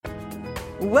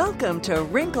Welcome to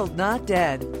Wrinkled Not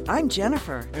Dead. I'm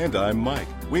Jennifer. And I'm Mike.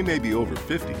 We may be over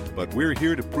 50, but we're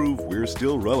here to prove we're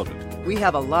still relevant. We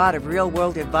have a lot of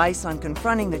real-world advice on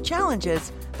confronting the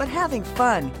challenges, but having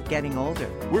fun getting older.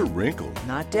 We're wrinkled,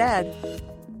 not dead.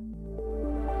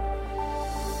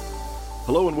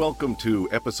 Hello and welcome to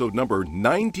episode number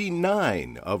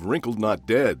 99 of Wrinkled Not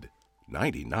Dead.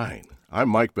 99. I'm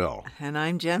Mike Bell. And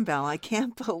I'm Jen Bell. I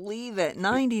can't believe it.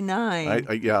 99.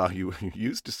 Yeah, you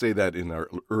used to say that in our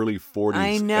early 40s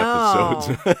I know.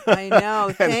 episodes. I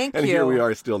know. Thank you. And here we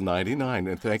are still 99.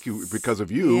 And thank you. Because of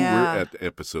you, We're at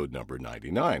episode number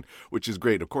 99, which is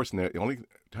great. Of course, the only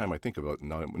time I think about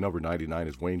number 99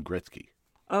 is Wayne Gretzky.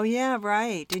 Oh, yeah,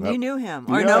 right. And you knew him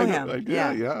or know him.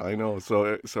 Yeah, I know.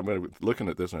 So I'm looking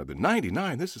at this and I thought,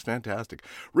 99, this is fantastic.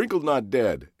 Wrinkled Not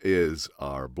Dead is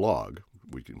our blog.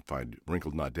 We can find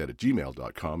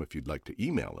wrinklednotdead@gmail.com if you'd like to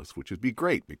email us, which would be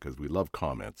great because we love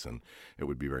comments and it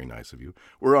would be very nice of you.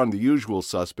 We're on the usual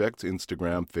suspects,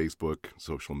 Instagram, Facebook,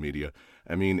 social media.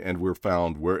 And we're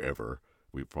found wherever,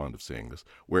 we're fond of saying this,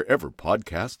 wherever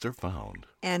podcasts are found.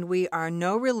 And we are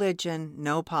no religion,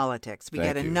 no politics. We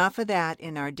get enough of that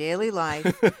in our daily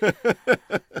life.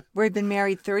 We've been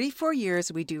married 34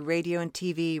 years. We do radio and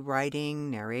TV,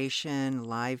 writing, narration,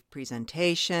 live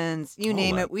presentations. You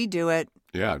name it, we do it.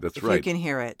 Yeah, that's right. If you can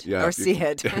hear it or see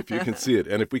it. If you can see it,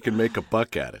 and if we can make a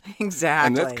buck at it. Exactly.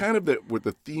 And that's kind of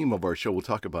the theme of our show. We'll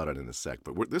talk about it in a sec.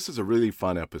 But this is a really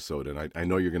fun episode, and I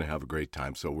know you're going to have a great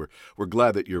time. So we're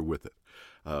glad that you're with it.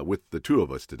 With the two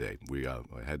of us today.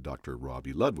 I had Dr.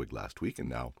 Robbie Ludwig last week, and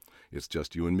now it's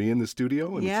just you and me in the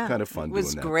studio, and it's kind of fun doing that.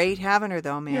 It was great having her,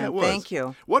 though, man. Yeah, it was. Thank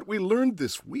you. What we learned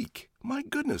this week, my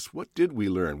goodness, what did we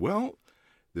learn? Well,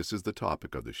 this is the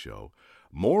topic of the show.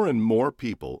 More and more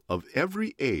people of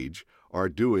every age are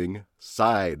doing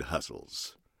side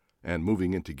hustles and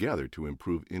moving in together to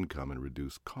improve income and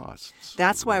reduce costs.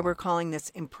 That's why we're calling this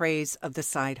In Praise of the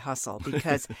Side Hustle,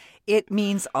 because it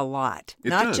means a lot.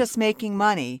 Not just making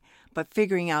money, but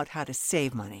figuring out how to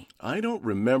save money. I don't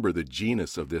remember the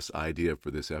genus of this idea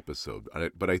for this episode,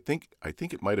 but I think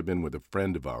it might have been with a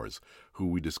friend of ours who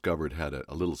we discovered had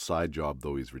a little side job,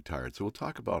 though he's retired. So we'll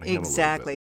talk about him a little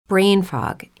bit. Brain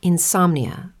fog,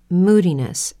 insomnia,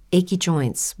 moodiness, achy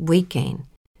joints, weight gain.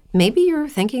 Maybe you're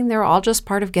thinking they're all just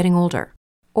part of getting older,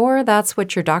 or that's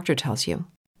what your doctor tells you.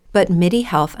 But MIDI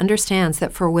Health understands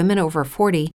that for women over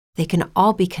 40, they can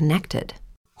all be connected.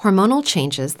 Hormonal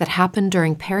changes that happen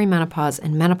during perimenopause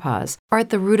and menopause are at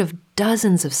the root of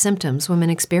dozens of symptoms women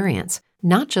experience,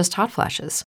 not just hot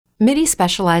flashes. MIDI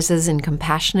specializes in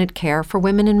compassionate care for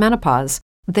women in menopause.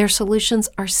 Their solutions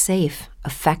are safe,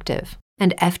 effective,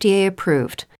 and FDA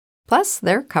approved. Plus,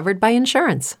 they're covered by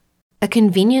insurance. A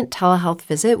convenient telehealth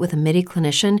visit with a MIDI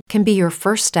clinician can be your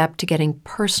first step to getting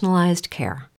personalized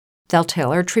care. They'll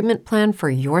tailor a treatment plan for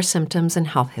your symptoms and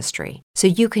health history so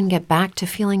you can get back to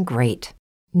feeling great.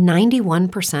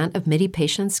 91% of MIDI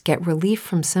patients get relief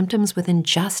from symptoms within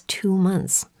just 2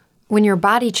 months. When your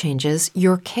body changes,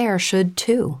 your care should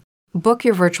too. Book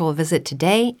your virtual visit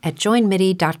today at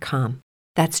joinmidi.com.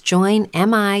 That's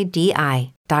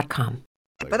joinmidi.com.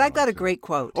 But I've got a great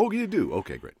quote. Oh, you do?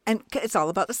 Okay, great. And it's all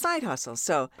about the side hustle.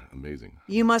 So amazing.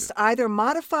 You must either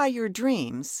modify your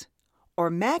dreams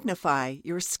or magnify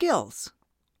your skills.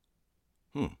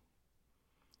 In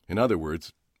other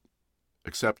words,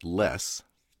 accept less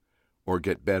or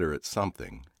get better at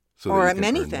something. Or at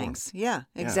many things. Yeah,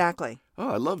 exactly. Oh,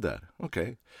 I love that.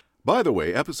 Okay. By the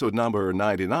way, episode number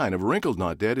 99 of Wrinkled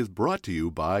Not Dead is brought to you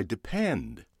by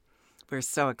Depend. We're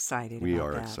so excited We about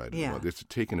are that. excited Yeah. about it. It's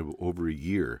taken over a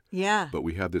year. Yeah. But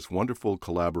we have this wonderful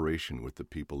collaboration with the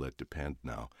people at Depend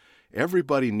now.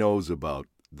 Everybody knows about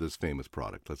this famous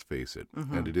product, let's face it,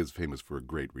 and it is famous for a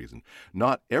great reason.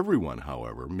 Not everyone,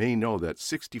 however, may know that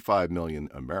 65 million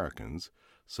Americans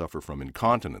suffer from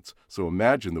incontinence. So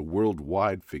imagine the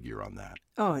worldwide figure on that.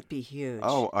 Oh, it'd be huge.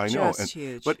 Oh, I know. Just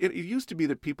huge. But it used to be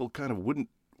that people kind of wouldn't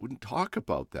talk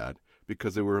about that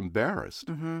because they were embarrassed.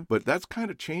 But that's kind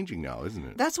of changing now, isn't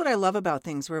it? That's what I love about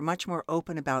things. We're much more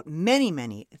open about many,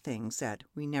 many things that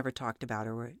we never talked about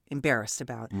or were embarrassed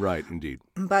about. Right, indeed.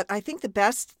 But I think the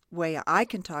best way I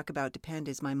can talk about Depend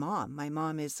is my mom. My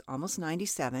mom is almost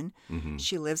 97.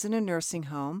 She lives in a nursing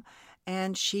home,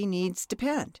 and she needs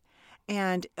Depend.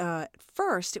 And at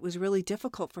first, it was really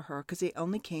difficult for her because they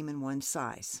only came in one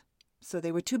size. So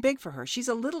they were too big for her. She's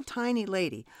a little tiny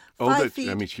lady. Oh, 5 feet.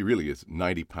 I mean, she really is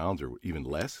 90 pounds or even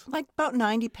less? Like about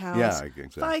 90 pounds. Yeah,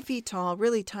 exactly. 5 feet tall,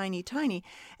 really tiny, tiny.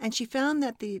 And she found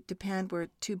that the depend were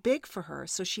too big for her,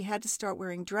 so she had to start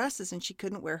wearing dresses, and she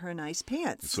couldn't wear her nice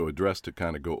pants. So a dress to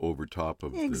kind of go over top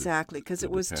of exactly, because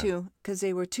it was because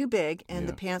they were too big, and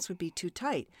the pants would be too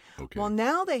tight. Okay. Well,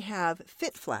 now they have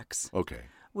FitFlex. Okay.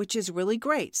 Which is really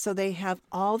great. So they have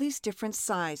all these different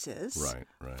sizes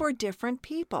right. for different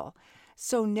people.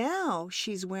 So now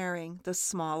she's wearing the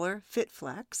smaller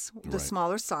FitFlex, the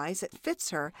smaller size that fits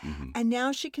her, and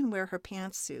now she can wear her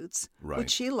pantsuits, which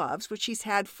she loves, which she's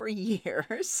had for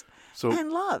years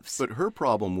and loves. But her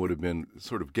problem would have been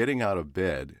sort of getting out of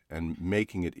bed and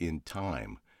making it in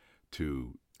time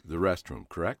to the restroom,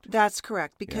 correct? That's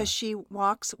correct, because she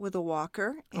walks with a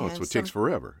walker. So it takes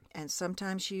forever. And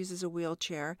sometimes she uses a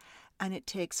wheelchair, and it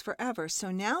takes forever.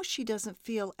 So now she doesn't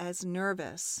feel as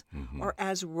nervous or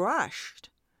as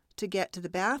rushed to get to the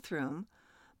bathroom,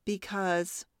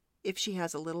 because if she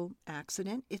has a little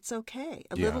accident, it's okay.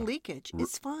 A little leakage,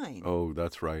 it's fine. Oh,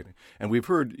 that's right. And we've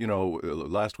heard,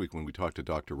 last week when we talked to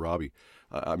Dr. Robbie,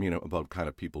 about kind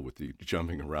of people with the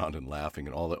jumping around and laughing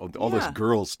and all this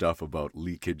girl stuff about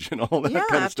leakage and all that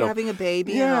kind of stuff. After having a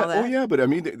baby and all that. Oh, yeah, but I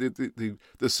mean,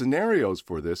 the scenarios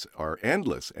for this are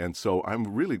endless. And so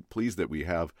I'm really pleased that we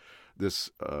have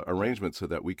this arrangement so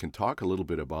that we can talk a little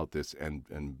bit about this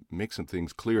and make some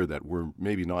things clear that were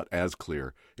maybe not as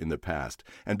clear in the past,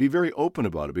 and be very open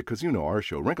about it, because our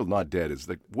show, Wrinkled Not Dead, is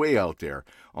like way out there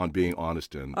on being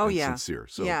honest and sincere.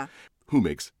 So who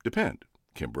makes Depend?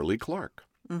 Kimberly Clark.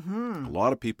 A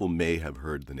lot of people may have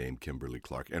heard the name Kimberly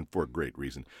Clark, and for a great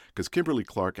reason, because Kimberly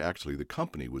Clark, actually, the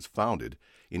company was founded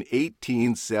in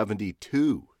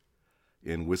 1872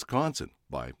 in Wisconsin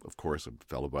by, of course, a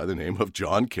fellow by the name of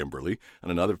John Kimberly and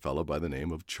another fellow by the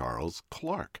name of Charles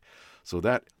Clark. So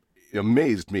that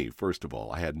amazed me, first of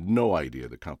all. I had no idea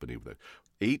the company was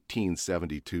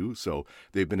 1872. So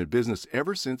they've been in business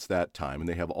ever since that time, and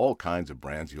they have all kinds of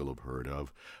brands you'll have heard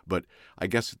of. But I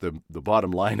guess the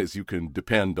bottom line is you can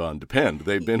depend on Depend.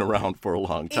 They've been around for a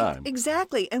long time.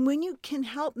 Exactly. And when you can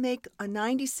help make a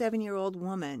 97-year-old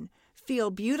woman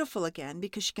feel beautiful again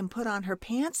because she can put on her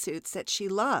pantsuits that she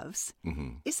loves,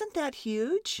 isn't that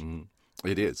huge?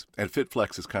 It is. And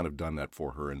FitFlex has kind of done that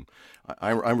for her, and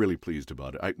I'm really pleased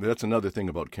about it. That's another thing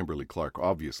about Kimberly Clark.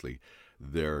 Obviously,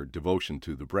 their devotion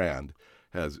to the brand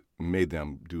has made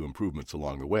them do improvements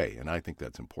along the way, and I think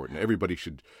that's important. Everybody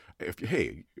should,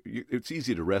 it's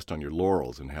easy to rest on your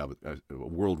laurels and have a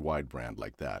worldwide brand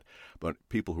like that, but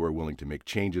people who are willing to make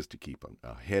changes to keep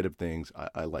ahead of things,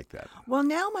 I like that. Well,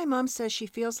 now my mom says she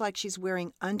feels like she's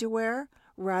wearing underwear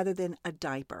rather than a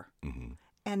diaper,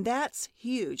 and that's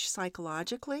huge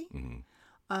psychologically,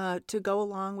 to go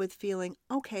along with feeling,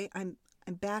 okay, I'm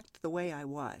back to the way I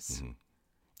was.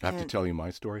 I have to tell you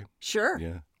my story? Sure.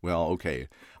 Yeah. Well, okay.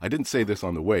 I didn't say this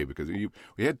on the way because I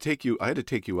had to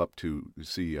take you up to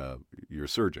see your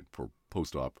surgeon for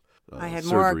post-op I had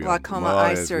surgery more glaucoma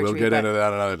eye surgery. We'll get into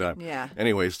that another time. Yeah.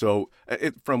 Anyway, so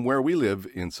from where we live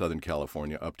in Southern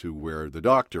California up to where the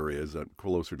doctor is,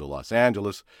 closer to Los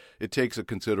Angeles, it takes a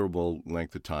considerable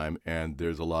length of time, and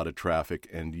there's a lot of traffic,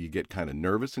 and you get kind of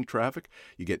nervous in traffic.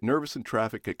 You get nervous in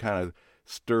traffic, it kind of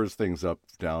stirs things up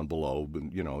down below,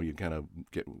 and you kind of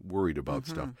get worried about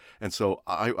stuff. And so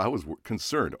I was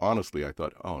concerned. Honestly, I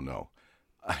thought, oh no,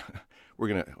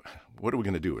 what are we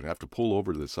gonna do? We have to pull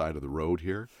over to the side of the road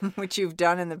here, which you've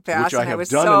done in the past. Which I was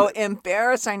so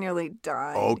embarrassed, I nearly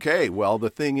died. Okay, well the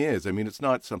thing is, I mean, it's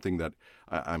not something that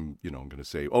I'm going to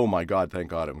say, oh my God, thank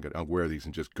God, I'll wear these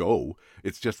and just go.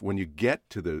 It's just when you get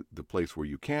to the place where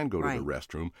you can go to the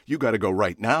restroom, you got to go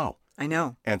right now. I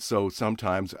know. And so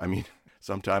sometimes a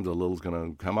little's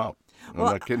going to come out. I'm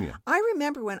not kidding you. I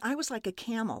remember when I was like a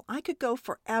camel. I could go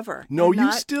forever. No,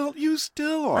 you still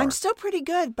are. I'm still pretty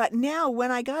good, but now when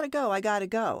I gotta go, I gotta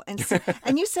go. And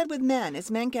and you said with men,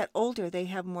 as men get older, they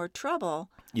have more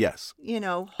trouble. Yes.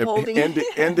 Holding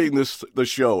ending the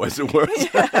show, as it were.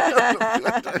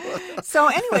 So,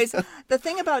 anyways, the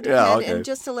thing about Depend, and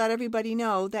just to let everybody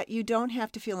know that you don't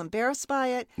have to feel embarrassed by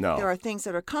it. No. There are things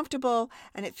that are comfortable,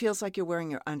 and it feels like you're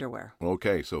wearing your underwear.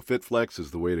 Okay, so FitFlex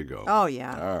is the way to go. Oh,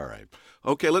 yeah. All right.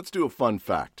 Okay, let's do a fun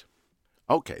fact.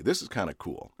 Okay, this is kind of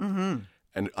cool. And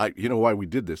you know why we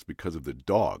did this? Because of the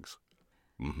dogs.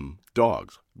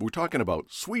 Dogs. We're talking about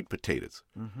sweet potatoes.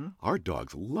 Our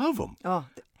dogs love them. Oh,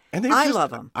 and I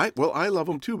love them. I love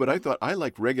them too, but I thought I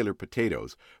like regular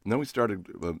potatoes. And then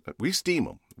we steam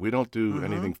them. We don't do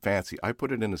anything fancy. I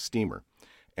put it in a steamer.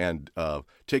 And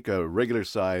take a regular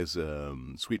size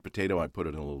sweet potato. I put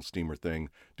it in a little steamer thing.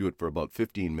 Do it for about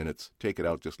 15 minutes. Take it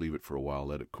out. Just leave it for a while.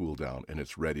 Let it cool down, and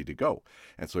it's ready to go.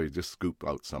 And so you just scoop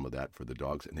out some of that for the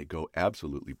dogs, and they go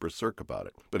absolutely berserk about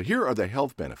it. But here are the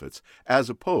health benefits as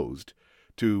opposed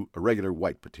to a regular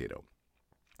white potato.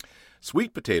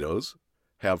 Sweet potatoes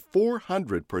have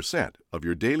 400% of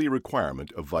your daily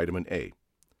requirement of vitamin A.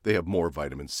 They have more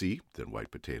vitamin C than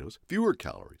white potatoes, fewer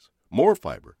calories, more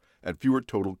fiber, and fewer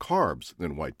total carbs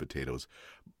than white potatoes.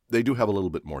 They do have a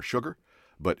little bit more sugar,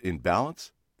 but in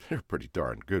balance, they're a pretty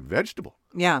darn good vegetable.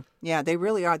 Yeah, they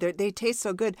really are. They taste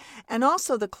so good. And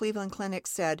also the Cleveland Clinic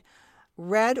said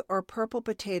red or purple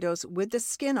potatoes with the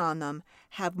skin on them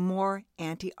have more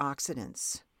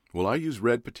antioxidants. Well, I use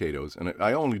red potatoes, and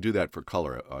I only do that for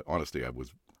color. Honestly,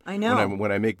 I know.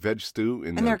 When I make veg stew in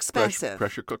and they're the expensive.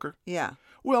 Pressure cooker. Yeah.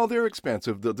 Well, they're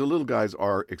expensive. The little guys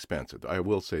are expensive. I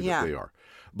will say that they are.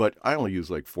 But I only use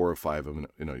like 4 or 5 of them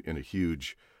in a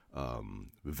huge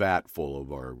vat full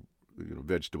of our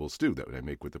vegetable stew that I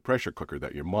make with the pressure cooker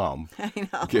that your mom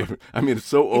gave me. I mean, it's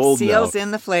so old now. It seals in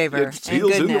the flavor. It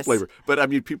seals in the flavor. But I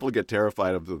mean, people get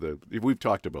terrified of we've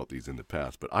talked about these in the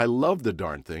past, but I love the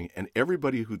darn thing, and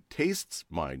everybody who tastes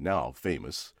my now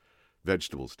famous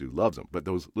vegetable stew loves them. But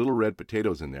those little red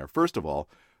potatoes in there, first of all,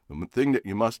 the thing that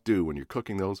you must do when you're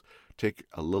cooking those, take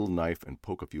a little knife and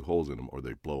poke a few holes in them or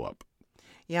they blow up.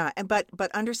 Yeah, but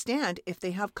understand, if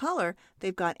they have color,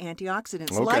 they've got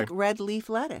antioxidants, like red leaf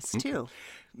lettuce, too.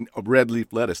 Red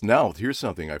leaf lettuce. Now, here's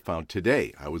something I found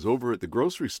today. I was over at the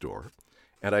grocery store,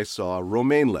 and I saw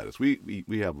romaine lettuce. We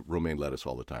have romaine lettuce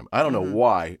all the time. I don't know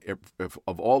why, if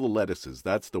of all the lettuces,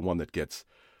 that's the one that gets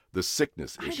the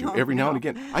sickness issue every now and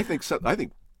again. I think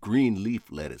green leaf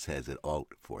lettuce has it out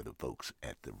for the folks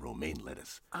at the romaine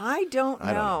lettuce. I don't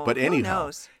know. But anyhow, who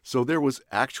knows? So there was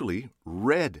actually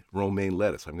red romaine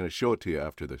lettuce. I'm going to show it to you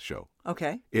after the show.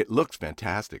 Okay. It looks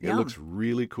fantastic. It looks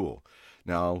really cool.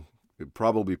 Now,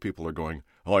 probably people are going,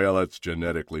 oh, yeah, that's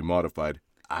genetically modified.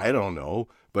 I don't know,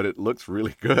 but it looks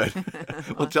really good.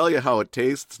 We'll tell you how it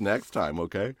tastes next time,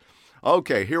 okay?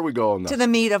 Okay, here we go. To the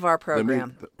meat of our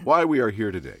program. Why we are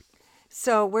here today.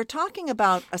 So we're talking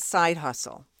about a side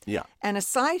hustle. Yeah. And a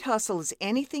side hustle is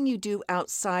anything you do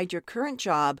outside your current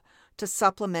job to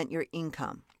supplement your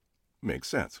income. Makes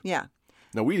sense. Yeah.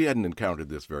 Now, we hadn't encountered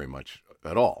this very much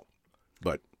at all,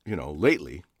 but,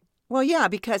 lately. Well, yeah,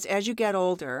 because as you get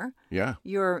older,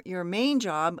 your main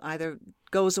job either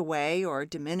goes away or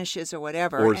diminishes or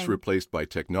whatever. Or it's replaced by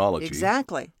technology.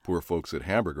 Exactly. Poor folks at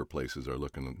hamburger places are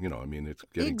looking, it's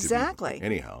getting exactly. to be,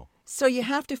 anyhow. So you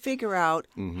have to figure out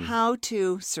how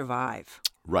to survive.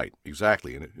 Right,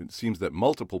 exactly. And it seems that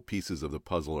multiple pieces of the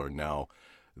puzzle are now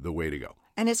the way to go.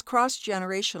 And it's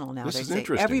cross-generational now. This they is say.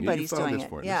 interesting. Everybody's you found doing this it.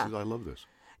 For it. Yeah. I love this.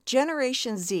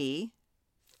 Generation Z,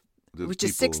 which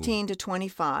is 16 to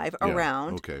 25,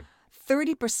 around. Okay.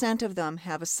 30% of them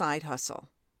have a side hustle.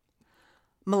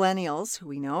 Millennials, who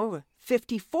we know,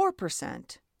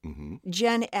 54%.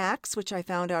 Gen X, which I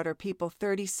found out are people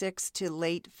 36 to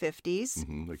late 50s.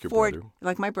 Like your brother.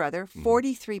 Like my brother,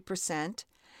 43%.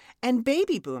 And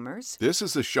baby boomers. This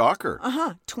is a shocker.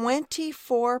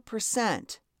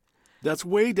 24%. That's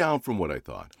way down from what I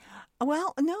thought.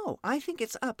 Well, no, I think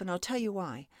it's up, and I'll tell you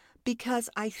why. Because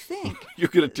I think... You're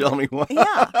going to tell me why?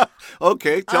 Yeah.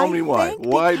 Okay, tell me why.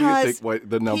 Why do you think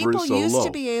the number is so low? People used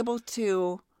to be able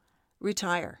to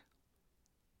retire.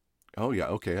 Oh, yeah,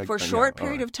 okay. For a short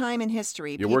period of time in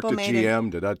history. You worked at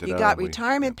GM, You got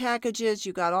retirement packages,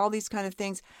 you got all these kind of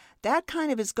things. That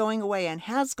kind of is going away and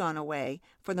has gone away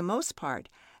for the most part.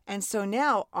 And so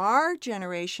now our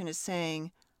generation is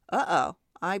saying,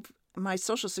 my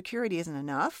Social Security isn't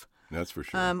enough. That's for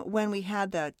sure. When we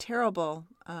had the terrible...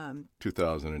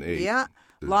 2008. Yeah.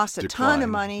 Lost a ton of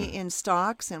money in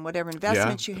stocks and whatever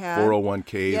investments you had.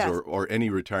 401ks or any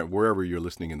retirement, wherever you're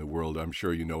listening in the world, I'm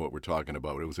sure you know what we're talking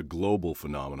about. It was a global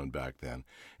phenomenon back then,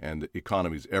 and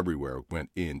economies everywhere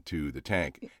went into the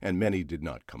tank, and many did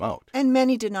not come out.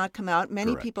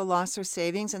 Many Correct. people lost their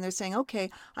savings, and they're saying,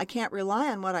 okay, I can't rely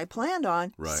on what I planned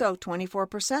on, so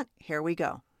 24%, here we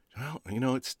go.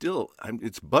 Well, it's still,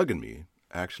 it's bugging me,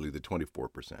 actually, the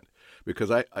 24%,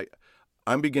 because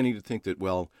I'm beginning to think that,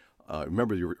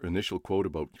 remember your initial quote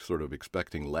about sort of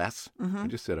expecting less? I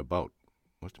just said about.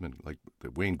 Must have been like the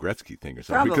Wayne Gretzky thing or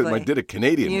something. Probably. Because I did a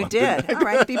Canadian You one. did. All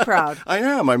right, be proud. I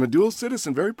am. I'm a dual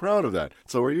citizen. Very proud of that.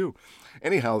 So are you.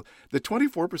 Anyhow, the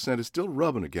 24% is still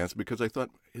rubbing against because I thought,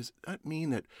 does that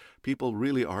mean that people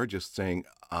really are just saying,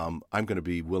 I'm going to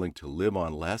be willing to live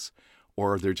on less,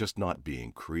 or they're just not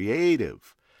being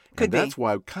creative? Could and that's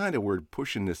why we're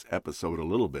pushing this episode a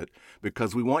little bit,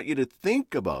 because we want you to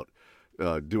think about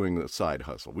doing the side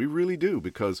hustle. We really do,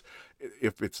 because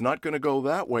if it's not going to go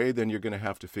that way, then you're going to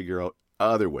have to figure out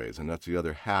other ways, and that's the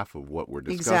other half of what we're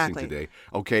discussing today.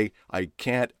 Okay, I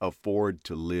can't afford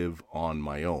to live on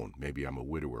my own. Maybe I'm a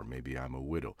widower, maybe I'm a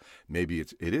widow, maybe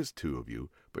it is two of you,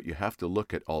 but you have to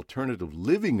look at alternative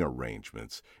living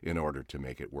arrangements in order to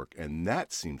make it work, and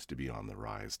that seems to be on the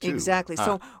rise too. Exactly.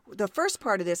 So the first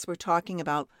part of this, we're talking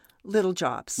about little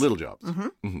jobs. Little jobs.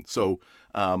 So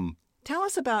tell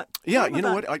us about you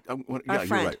know what? You're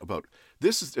right about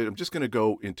this. I'm just going to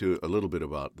go into a little bit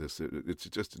about this. It's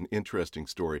just an interesting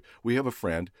story. We have a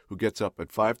friend who gets up at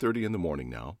 5:30 in the morning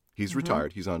now. He's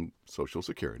retired. He's on Social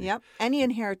Security. Yep. And he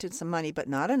inherited some money, but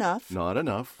not enough. Not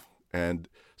enough. And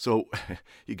so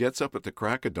he gets up at the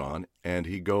crack of dawn, and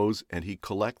he goes and he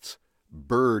collects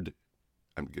bird.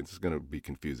 This is going to be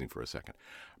confusing for a second.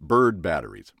 Bird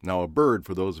batteries. Now, a bird,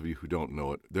 for those of you who don't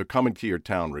know it, they're coming to your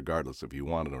town regardless if you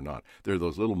want it or not. They're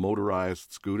those little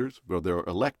motorized scooters. Well, they're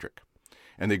electric,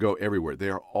 and they go everywhere. They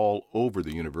are all over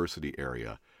the university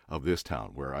area of this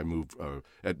town where I move,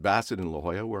 at Bassett in La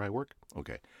Jolla, where I work.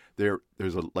 Okay.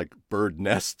 There's like bird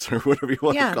nests or whatever you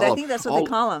want to call them. Yeah, I think that's what they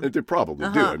call them. They probably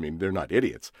do. I mean, they're not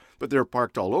idiots, but they're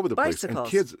parked all over the place. Bicycles. And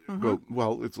kids go,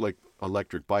 well, it's like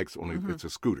electric bikes, only it's a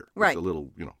scooter. Right. It's a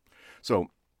little, So,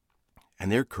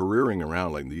 and they're careering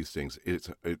around like these things. It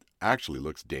actually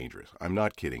looks dangerous. I'm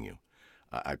not kidding you.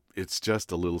 It's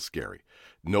just a little scary.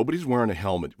 Nobody's wearing a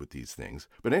helmet with these things.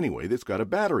 But anyway, it's got a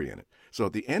battery in it. So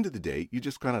at the end of the day, you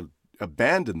just kind of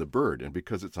abandon the bird. And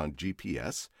because it's on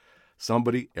GPS,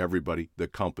 everybody, the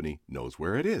company knows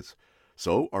where it is.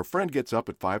 So our friend gets up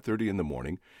at 5:30 in the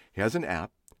morning. He has an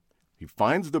app. He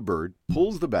finds the bird,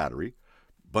 pulls the battery.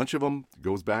 Bunch of them,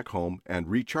 goes back home and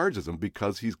recharges them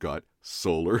because he's got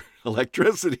solar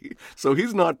electricity. So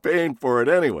he's not paying for it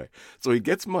anyway. So he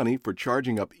gets money for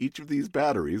charging up each of these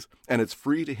batteries, and it's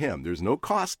free to him. There's no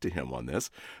cost to him on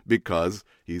this because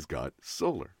he's got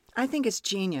solar. I think it's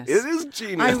genius. It is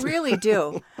genius. I really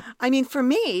do. I mean, for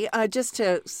me, just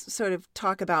to sort of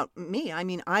talk about me, I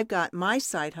mean, I've got my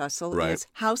side hustle is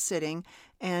house sitting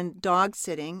and dog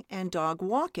sitting and dog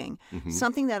walking,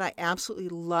 something that I absolutely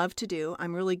love to do.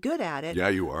 I'm really good at it. Yeah,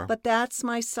 you are. But that's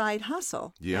my side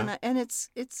hustle. Yeah. And it's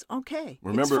okay.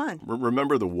 It's fun.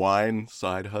 Remember the wine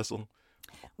side hustle?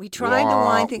 We tried the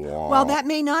wine thing. Well, that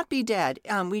may not be dead.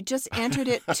 We just entered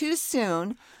it too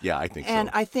soon. Yeah, I think so. And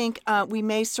I think we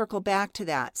may circle back to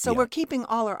that. So we're keeping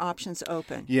all our options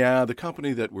open. Yeah, the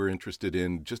company that we're interested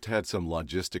in just had some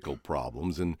logistical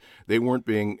problems, and they weren't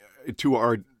being, to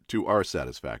our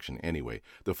satisfaction anyway,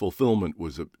 the fulfillment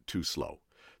was too slow.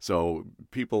 So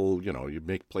people, you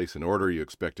place an order, you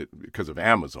expect it, because of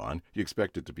Amazon, you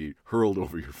expect it to be hurled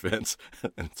over your fence.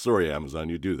 And sorry, Amazon,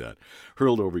 you do that.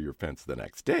 Hurled over your fence the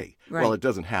next day. Right. Well, it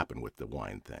doesn't happen with the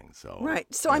wine thing. So right.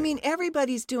 So, I mean,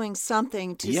 everybody's doing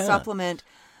something to supplement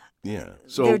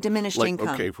so, their diminished income.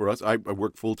 Okay, for us, I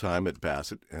work full-time at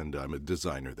Bassett, and I'm a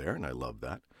designer there, and I love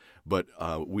that. But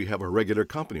we have a regular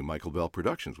company, Michael Bell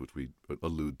Productions, which we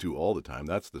allude to all the time.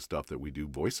 That's the stuff that we do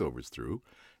voiceovers through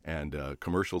and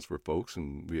commercials for folks,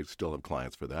 and we still have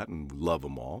clients for that and love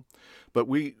them all. But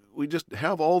we just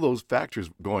have all those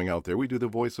factors going out there. We do the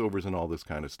voiceovers and all this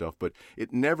kind of stuff, but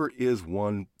it never is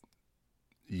one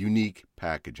unique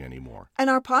package anymore. And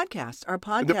our podcast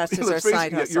is our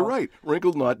side hustle. You're right.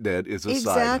 Wrinkled Not Dead is a side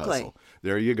Exactly. hustle.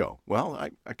 There you go. Well,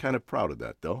 I kind of proud of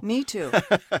that, though. Me too.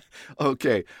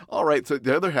 Okay. All right. So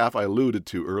the other half I alluded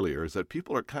to earlier is that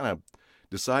people are kind of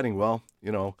deciding, well,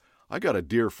 I got a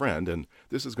dear friend, and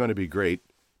this is going to be great.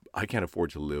 I can't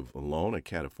afford to live alone. I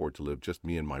can't afford to live just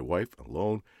me and my wife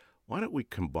alone. Why don't we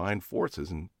combine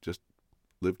forces and just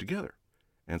live together?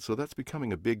 And so that's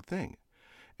becoming a big thing.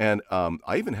 And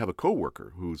I even have a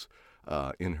coworker who's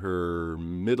in her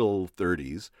middle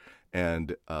 30s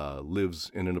and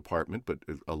lives in an apartment, but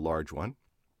a large one,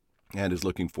 and is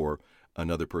looking for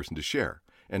another person to share.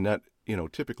 And that,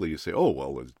 typically you say, oh,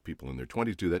 well, people in their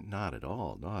 20s do that. Not at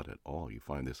all. Not at all. You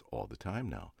find this all the time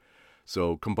now.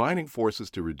 So combining forces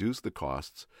to reduce the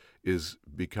costs is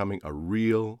becoming a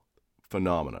real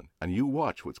phenomenon. And you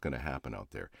watch what's going to happen out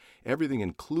there. Everything,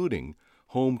 including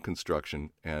home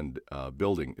construction and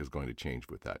building, is going to change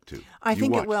with that too. I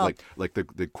think it will. Like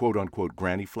the quote-unquote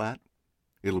granny flat,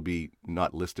 it'll be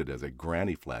not listed as a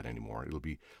granny flat anymore. It'll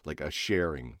be like a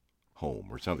sharing home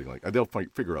or something like that. They'll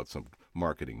figure out some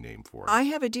marketing name for it. I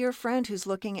have a dear friend who's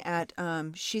looking at,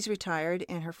 she's retired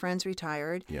and her friend's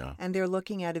retired. Yeah. And they're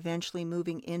looking at eventually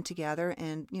moving in together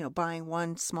and, buying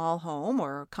one small home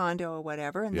or a condo or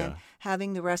whatever, and then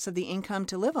having the rest of the income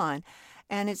to live on.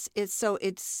 And it's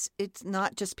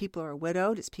not just people who are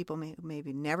widowed. It's people who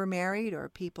maybe never married, or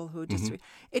people who just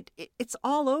it's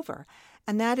all over.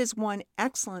 And that is one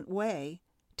excellent way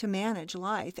to manage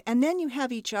life. And then you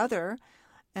have each other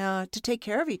to take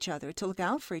care of each other, to look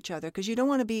out for each other, because you don't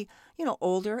want to be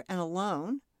older and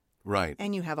alone. Right.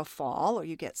 And you have a fall or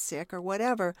you get sick or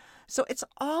whatever. So it's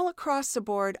all across the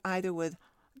board, either with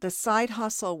the side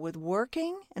hustle with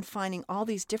working and finding all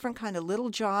these different kind of little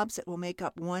jobs that will make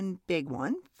up one big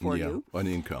one for you. An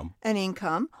income. An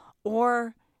income,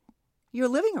 or your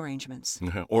living arrangements.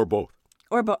 Or both.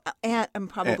 Or both, and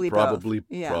probably both. Probably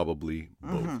both.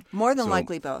 Mm-hmm. More than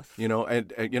likely both. And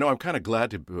I'm kind of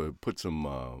glad to put some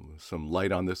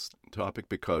light on this topic,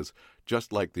 because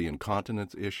just like the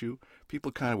incontinence issue,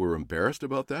 people kind of were embarrassed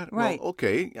about that. Right. Well,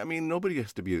 okay. I mean, nobody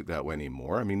has to be that way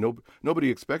anymore. I mean, nobody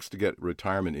expects to get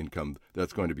retirement income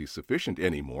that's going to be sufficient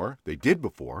anymore. They did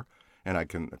before. And I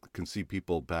can see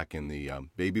people back in the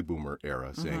baby boomer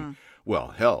era saying, well,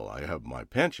 hell, I have my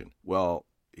pension. Well,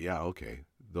 yeah, okay.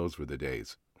 Those were the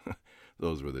days.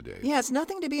 Those were the days. Yeah, it's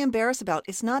nothing to be embarrassed about.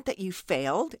 It's not that you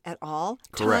failed at all.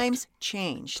 Correct. Times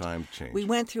changed. Time changed. We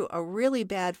went through a really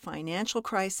bad financial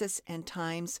crisis, and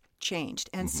times changed.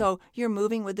 And so you're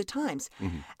moving with the times.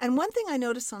 And one thing I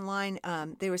noticed online,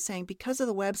 they were saying because of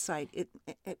the website, it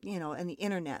and the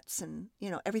internets and,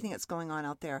 everything that's going on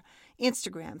out there,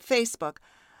 Instagram, Facebook,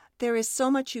 there is so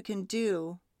much you can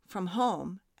do from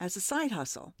home as a side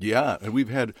hustle. Yeah, and we've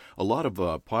had a lot of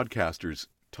podcasters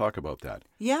talk about that.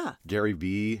 Yeah. Gary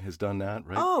Vee has done that,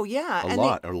 right? Oh, yeah.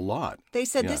 A lot. They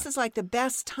said this is like the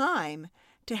best time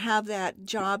to have that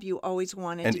job you always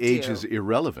wanted to do. And age is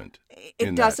irrelevant.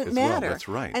 It doesn't matter. Well. That's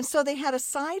right. And so they had a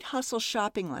side hustle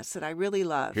shopping list that I really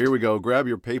loved. Here we go. Grab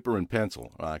your paper and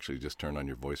pencil. Well, actually, just turn on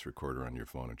your voice recorder on your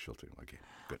phone and she'll take it. Okay,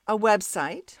 good. A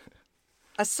website,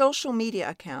 a social media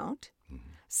account,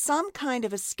 some kind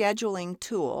of a scheduling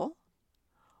tool,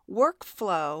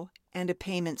 workflow, and a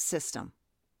payment system.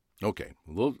 Okay.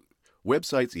 Well,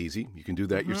 website's easy. You can do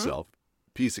that yourself.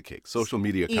 Piece of cake. Social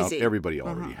media account, everybody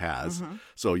already has.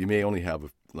 So you may only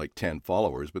have like 10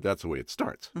 followers, but that's the way it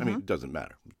starts. I mean, it doesn't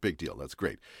matter. Big deal. That's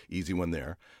great. Easy one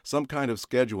there. Some kind of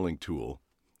scheduling tool.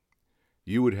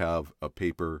 You would have a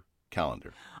paper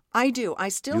calendar. I do. I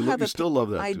still You still love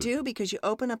that, I too. do, because you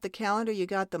open up the calendar, you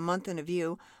got the month in a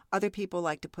view. Other people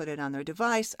like to put it on their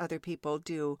device. Other people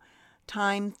do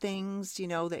time things.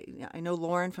 I know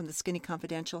Lauren from the Skinny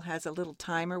Confidential has a little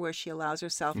timer where she allows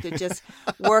herself to just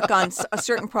work on a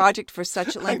certain project for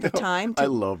such a length of time. I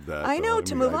love that. I know,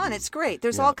 to move on. It's great.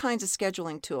 There's all kinds of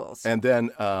scheduling tools. And then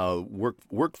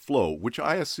workflow, which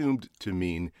I assumed to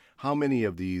mean how many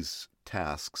of these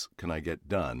tasks can I get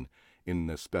done in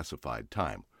the specified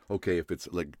time. Okay, if it's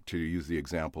like, to use the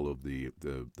example of the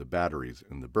batteries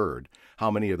in the bird, how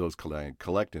many of those can I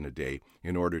collect in a day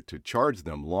in order to charge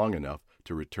them long enough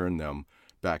to return them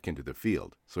back into the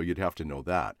field? So you'd have to know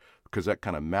that, because that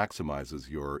kind of maximizes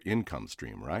your income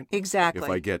stream, right? Exactly. If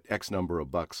I get X number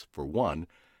of bucks for one,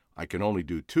 I can only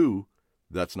do two,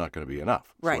 that's not going to be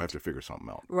enough. So Right. I have to figure something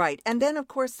out. Right. And then, of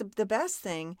course, the best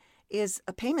thing is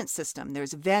a payment system.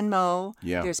 There's Venmo.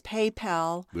 Yeah. There's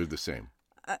PayPal. They're the same.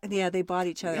 Yeah, they bought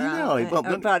each other Yeah, out.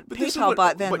 but this is PayPal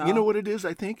bought Venmo. But you know what it is?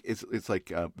 I think it's like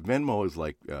Venmo is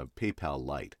like PayPal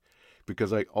Lite,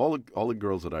 because all the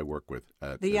girls that I work with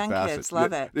at The young Bassett, kids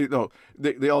love it.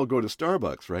 They all go to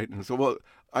Starbucks, right? And so, well,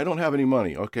 I don't have any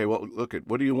money. Okay, well, look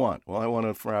what do you want? Well, I want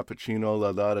a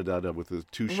Frappuccino, with the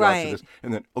 2 shots Right. of this,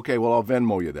 and then okay, well, I'll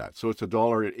Venmo you that. So it's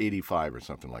 $1.85 or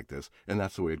something like this, and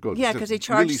that's the way it goes. Yeah, It's because just they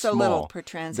charge really so small. little per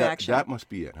transaction. That must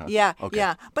be it, huh? Yeah, Okay.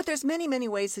 yeah. But there's many, many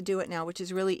ways to do it now, which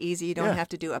is really easy. You don't Yeah. have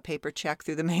to do a paper check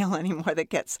through the mail anymore that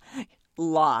gets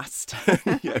lost.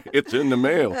 Yeah, it's in the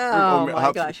mail. Oh,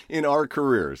 my gosh. In our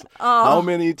careers, how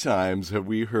many times have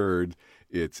we heard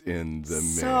it's in the mail?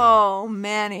 So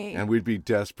many. And we'd be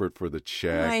desperate for the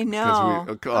check. I 'cause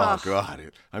know.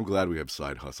 God. I'm glad we have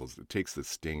side hustles. It takes the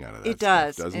sting out of that It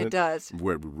does. stuff, doesn't It it? does.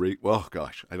 Well,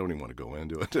 gosh, I don't even want to go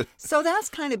into it. So that's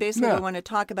kind of basically Yeah. what I want to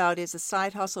talk about is a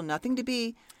side hustle. Nothing to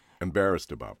be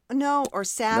Embarrassed about. or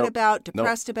sad Nope. about, Nope.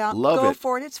 depressed about. Love Go it.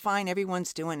 for it. It's fine.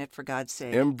 Everyone's doing it, for God's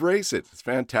sake. Embrace it. It's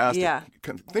fantastic. Yeah.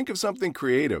 Think of something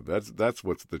creative. That's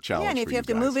what's the challenge. Yeah, and if for you have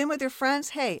to guys. move in with your friends,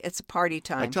 hey, it's a party I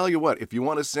time. tell you what, if you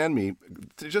want to send me,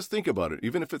 just think about it,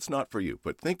 even if it's not for you,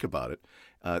 but think about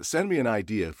it. Send me an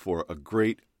idea for a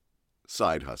great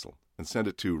side hustle. and send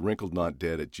it to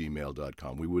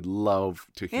wrinklednotdead@gmail.com. We would love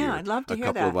to hear, I'd love to a hear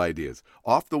couple that. of ideas.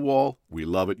 Off the wall, we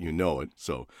love it, you know it.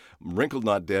 So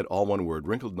wrinklednotdead, all one word,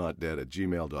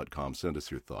 wrinklednotdead@gmail.com. Send us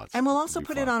your thoughts. And we'll also It'll be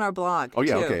put fun. it on our blog, Oh,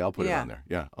 yeah, too. okay, I'll put it on there.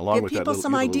 Yeah, along Give with that people little,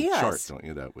 some you have a little chart, ideas. don't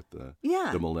you, that with the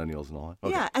Yeah. millennials and all that?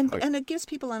 Okay. Yeah, and, Okay. and it gives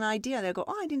people an idea. They go,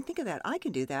 oh, I didn't think of that. I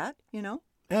can do that, you know?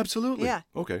 Absolutely. Yeah.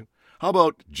 Okay. How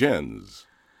about Jen's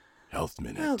Health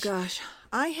Minute? Oh, gosh.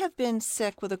 I have been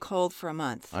sick with a cold for a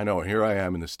month. I know. Here I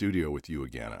am in the studio with you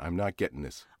again. I'm not getting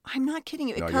this. I'm not kidding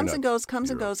you. It No, you're comes not. and goes, comes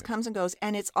and You're goes, okay. comes and goes,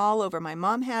 and it's all over. My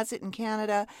mom has it in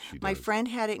Canada. She My does. friend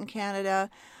had it in Canada.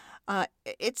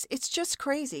 It's just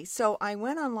crazy. So I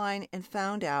went online and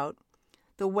found out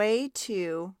the way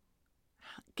to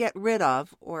get rid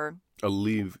of or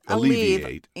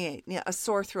Alleviate. a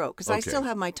sore throat because I Okay. still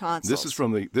have my tonsils.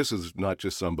 This is not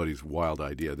just somebody's wild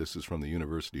idea. This is from the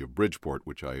University of Bridgeport,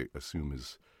 which I assume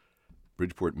is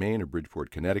Bridgeport, Maine, or Bridgeport,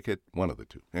 Connecticut. One of the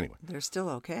two. Anyway. They're still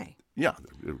okay. Yeah,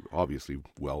 they're obviously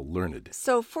well learned.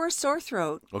 So for a sore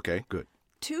throat, Okay, good.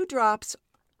 2 drops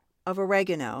of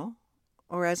oregano,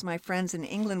 or as my friends in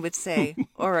England would say,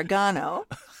 oregano.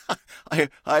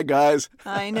 Hi, guys.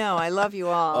 I know, I love you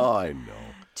all. Oh, I know.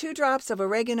 2 drops of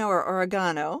oregano or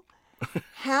oregano,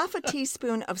 half a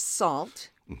teaspoon of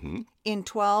salt in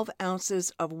 12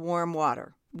 ounces of warm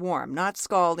water. Warm, not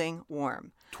scalding,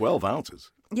 warm. 12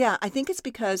 ounces. Yeah, I think it's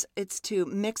because it's to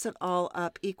mix it all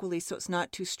up equally so it's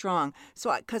not too strong.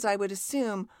 So, because I would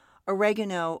assume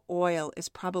oregano oil is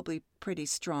probably pretty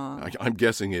strong. I'm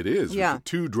guessing it is. Yeah.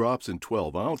 2 drops in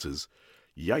 12 ounces.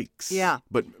 Yikes. Yeah.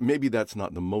 But maybe that's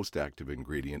not the most active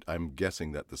ingredient. I'm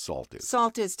guessing that the salt is.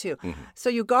 Salt is too. So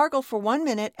you gargle for 1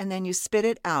 minute and then you spit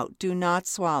it out. Do not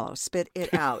swallow. Spit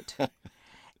it out.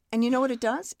 And you know what it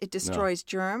does? It destroys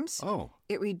germs. Oh.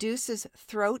 It reduces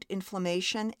throat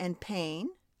inflammation and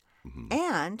pain.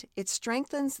 And it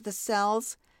strengthens the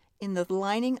cells in the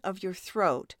lining of your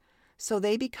throat so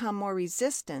they become more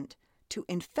resistant to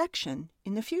infection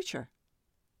in the future.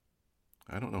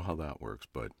 I don't know how that works,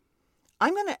 but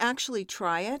I'm going to actually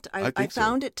try it. I think so.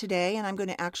 found it today, and I'm going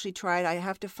to actually try it. I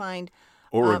have to find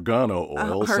oregano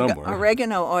oil somewhere.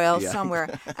 oregano oil Yeah.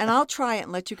 somewhere. And I'll try it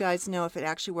and let you guys know if it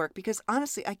actually worked. Because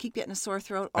honestly, I keep getting a sore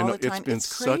throat all I know, the time.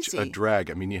 it's been crazy. such a drag.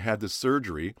 I mean, you had the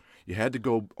surgery, you had to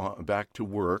go back to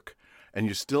work, and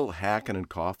you're still hacking and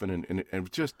coughing,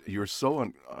 and just you're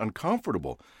so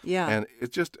uncomfortable. Yeah. And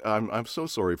it's just I'm so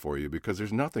sorry for you because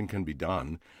there's nothing can be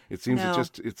done. It seems No.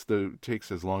 it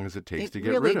takes as long as it takes It to get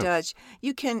really rid of. does.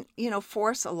 You can,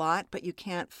 force a lot, but you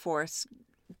can't force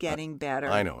getting better.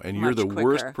 I know, and you're much the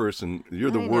worst quicker. person.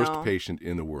 You're the I worst know. patient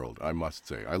in the world. I must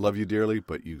say, I love you dearly,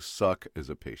 but you suck as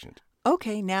a patient.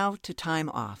 Okay, now to time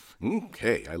off.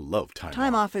 Okay, I love time.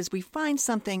 Time off is we find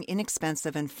something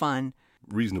inexpensive and fun.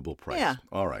 Reasonable price. Yeah.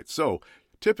 All right. So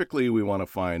typically we want to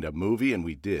find a movie, and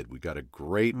we did. We got a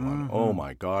great one. Oh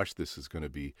my gosh, this is going to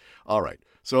be all right.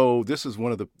 So this is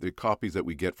one of the copies that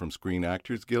we get from Screen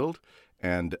Actors Guild,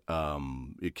 and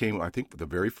it came, I think, the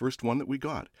very first one that we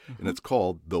got, and it's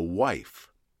called The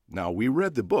Wife. Now we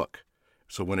read the book.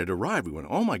 So when it arrived, we went,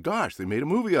 oh my gosh, they made a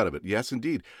movie out of it. Yes,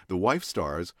 indeed. The Wife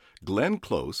stars Glenn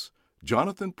Close,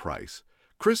 Jonathan Pryce,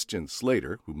 Christian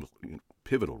Slater, who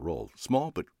pivotal role,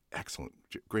 small but excellent,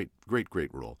 great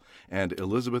role, and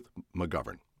Elizabeth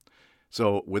McGovern.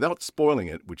 So without spoiling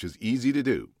it, which is easy to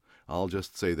do, I'll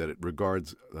just say that it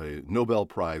regards a Nobel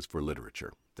Prize for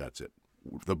Literature. That's it.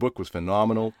 The book was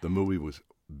phenomenal. The movie was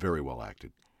very well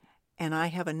acted. And I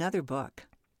have another book.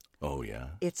 Oh, yeah?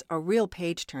 It's a real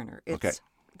page-turner. Okay.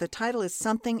 The title is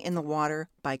Something in the Water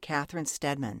by Catherine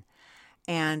Steadman.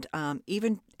 And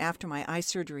even after my eye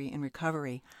surgery and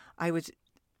recovery, I was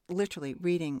literally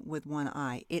reading with one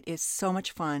eye. It is so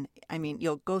much fun. I mean,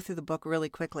 you'll go through the book really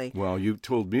quickly. Well, you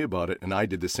told me about it, and I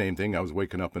did the same thing. I was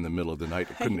waking up in the middle of the night.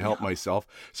 I couldn't help myself.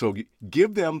 So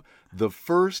give them the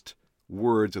first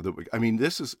words of the book. I mean,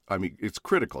 it's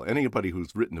critical. Anybody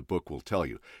who's written a book will tell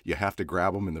you. You have to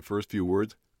grab them in the first few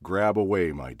words. Grab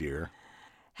away, my dear.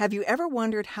 Have you ever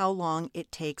wondered how long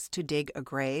it takes to dig a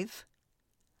grave?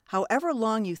 However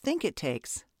long you think it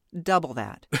takes, double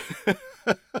that.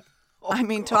 I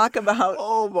mean, talk about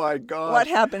Oh, my God. what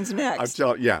happens next.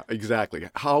 Yeah, exactly.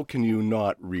 How can you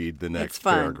not read the next It's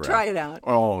fun. paragraph? Try it out.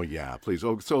 Oh, yeah, please.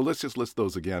 Oh, so let's just list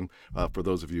those again for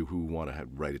those of you who want to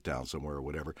write it down somewhere or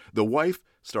whatever. The Wife,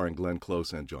 starring Glenn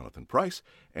Close and Jonathan Pryce,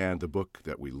 and the book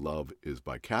that we love is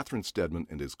by Catherine Steadman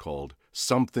and is called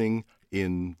Something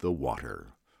in the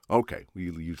Water. Okay, we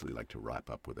usually like to wrap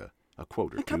up with a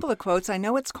quote or two. A couple of quotes. I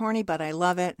know it's corny, but I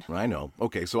love it. I know.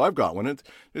 Okay, so I've got one. It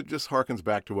just harkens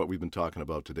back to what we've been talking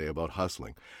about today about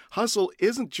hustling. Hustle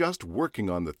isn't just working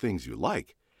on the things you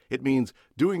like. It means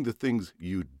doing the things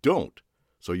you don't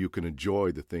so you can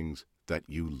enjoy the things that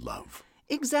you love.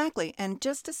 Exactly. And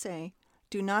just to say,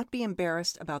 do not be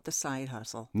embarrassed about the side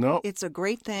hustle. No. It's a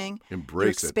great thing.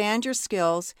 Embrace it. Expand your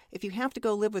skills. If you have to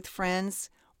go live with friends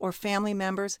or family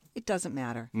members, it doesn't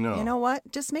matter. No. You know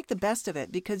what? Just make the best of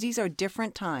it, because these are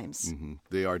different times. Mm-hmm.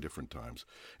 They are different times.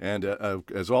 And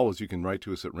as always, you can write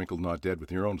to us at Wrinkled Not Dead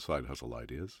with your own side hustle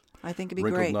ideas. I think it'd be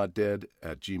great.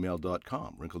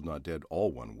 WrinkledNotDead@gmail.com. Wrinkled Not Dead,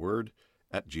 all one word,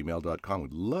 @gmail.com.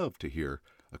 We'd love to hear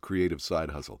a creative side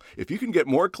hustle. If you can get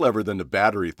more clever than the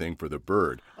battery thing for the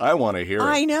bird, I want to hear it.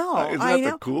 I know. Isn't I that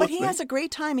know. the coolest But he thing? has a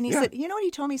great time. And he Yeah. said, you know what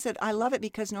he told me? He said, I love it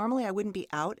because normally I wouldn't be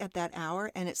out at that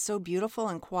hour, and it's so beautiful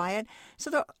and quiet. So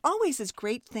there always is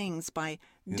great things by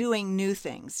doing new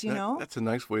things, you know? That's a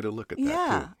nice way to look at that,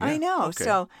 Yeah, too. I know. Okay.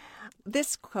 So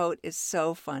this quote is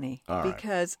so funny All right.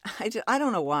 because I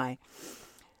don't know why.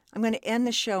 I'm going to end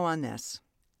the show on this.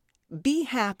 Be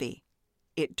happy.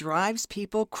 It drives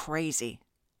people crazy.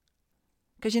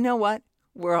 Because you know what?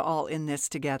 We're all in this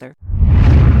together.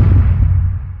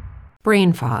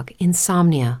 Brain fog,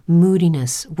 insomnia,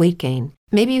 moodiness, weight gain.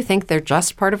 Maybe you think they're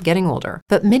just part of getting older,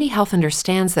 but MIDI Health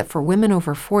understands that for women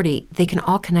over 40, they can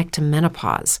all connect to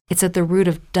menopause. It's at the root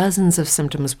of dozens of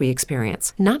symptoms we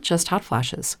experience, not just hot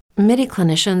flashes. MIDI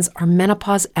clinicians are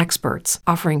menopause experts,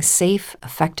 offering safe,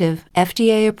 effective,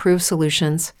 FDA-approved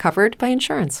solutions covered by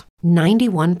insurance.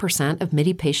 91% of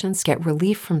MIDI patients get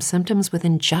relief from symptoms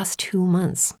within just 2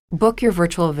 months. Book your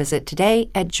virtual visit today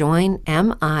at joinmidi.com.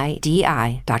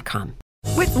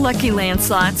 With Lucky Land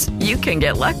Slots, you can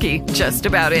get lucky just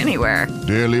about anywhere.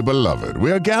 Dearly beloved,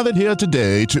 we are gathered here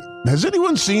today to... Has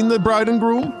anyone seen the bride and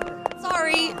groom?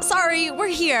 Sorry, we're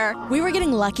here. We were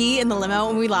getting lucky in the limo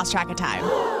and we lost track of time.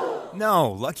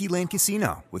 No, Lucky Land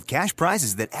Casino, with cash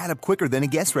prizes that add up quicker than a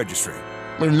guest registry.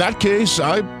 In that case,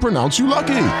 I pronounce you lucky.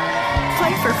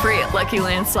 Play for free at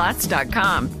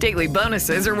LuckyLandSlots.com. Daily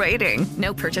bonuses are waiting.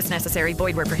 No purchase necessary.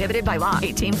 Void where prohibited by law.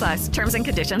 18+. Terms and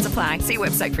conditions apply. See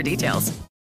website for details.